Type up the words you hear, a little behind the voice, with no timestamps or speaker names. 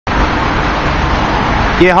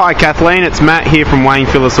Yeah, hi Kathleen, it's Matt here from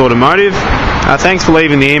Phillis Automotive. Thanks for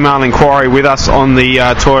leaving the email inquiry with us on the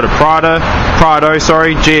Toyota Prado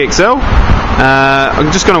GXL.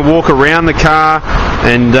 I'm just going to walk around the car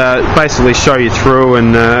and basically show you through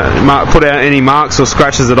and put out any marks or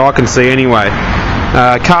scratches that I can see anyway.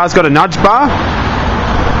 Car's got a nudge bar.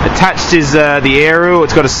 Attached is the aerial.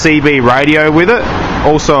 It's got a CB radio with it,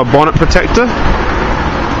 also a bonnet protector.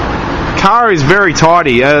 Car is very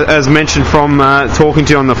tidy, as mentioned from talking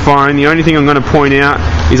to you on the phone. The only thing I'm going to point out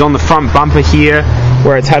is on the front bumper here,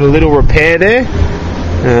 where it's had a little repair there,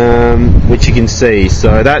 which you can see.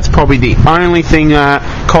 So that's probably the only thing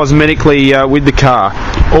cosmetically with the car.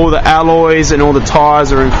 All the alloys and all the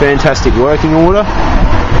tyres are in fantastic working order.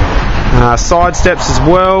 Side steps as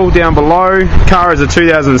well down below. Car is a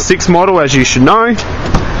 2006 model, as you should know.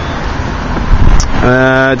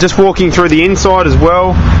 Just walking through the inside as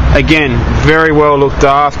well. Again, very well looked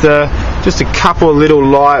after. Just a couple of little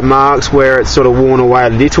light marks where it's sort of worn away a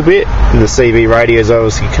little bit, and the CB radio is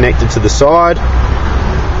obviously connected to the side.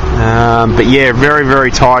 But yeah, very,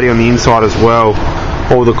 very tidy on the inside as well.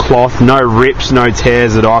 All the cloth, no rips, no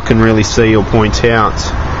tears that I can really see or point out.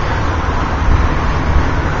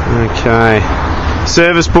 Okay,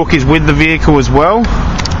 service book is with the vehicle as well.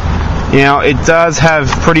 Now it does have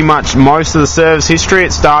pretty much most of the service history.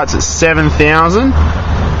 It starts at 7,000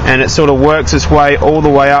 and it sort of works its way all the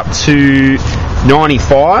way up to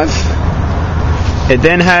 95. It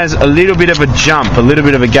then has a little bit of a jump, a little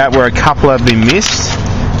bit of a gap where a couple have been missed,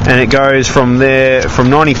 and it goes from there, from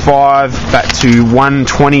 95 back to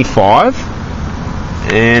 125.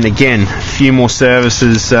 And again, a few more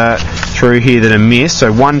services through here that are missed. So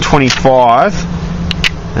 125,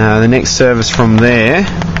 the next service from there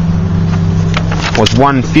was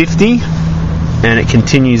 150, and it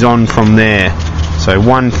continues on from there. So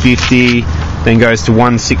 150, then goes to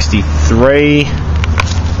 163,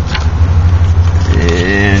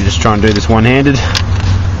 and just try and do this one-handed.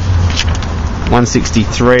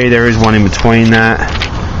 163, there is one in between that.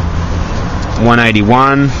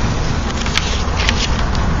 181,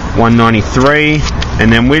 193,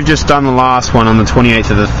 and then we've just done the last one on the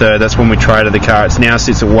 28th of the 3rd. That's when we traded the car. It now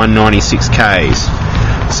sits at 196 Ks.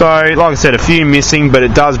 So, like I said, a few missing, but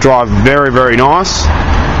it does drive very, very nice.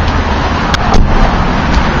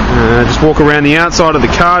 Just walk around the outside of the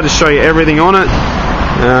car to show you everything on it.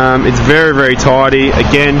 It's very, very tidy.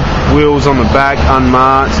 Again, wheels on the back,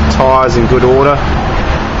 unmarked, tyres in good order.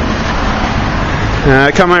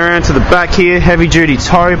 Coming around to the back here, heavy duty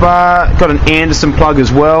tow bar. Got an Anderson plug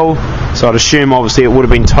as well, so I'd assume obviously it would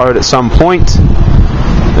have been towed at some point.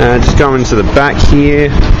 Just going to the back here.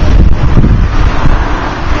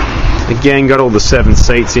 Again, got all the 7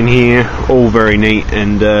 seats in here, all very neat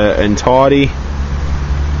and tidy.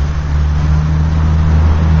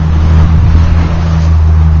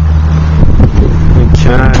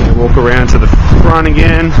 Okay, walk around to the front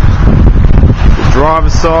again. The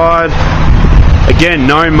driver's side. Again,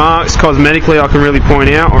 no marks cosmetically I can really point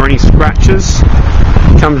out, or any scratches.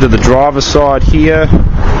 Come to the driver's side here.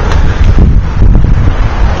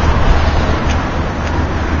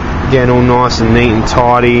 Again, all nice and neat and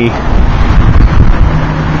tidy.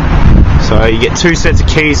 So you get 2 sets of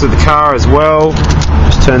keys with the car as well.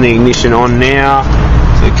 Just turn the ignition on now.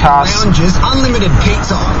 So the unlimited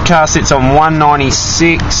pizza. Car sits on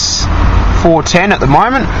 196, 410 at the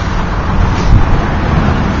moment.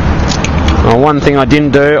 One thing I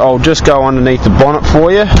didn't do, I'll just go underneath the bonnet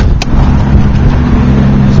for you.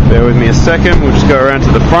 Just bear with me a second. We'll just go around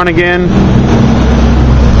to the front again.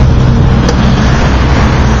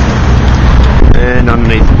 And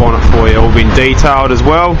underneath the bonnet for you, all been detailed as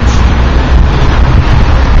well.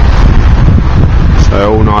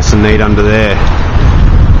 So all nice and neat under there.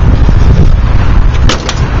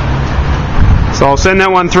 So I'll send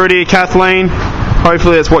that one through to you, Kathleen.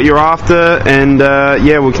 Hopefully that's what you're after, and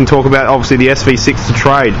yeah, we can talk about obviously the SV6 to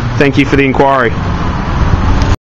trade. Thank you for the inquiry.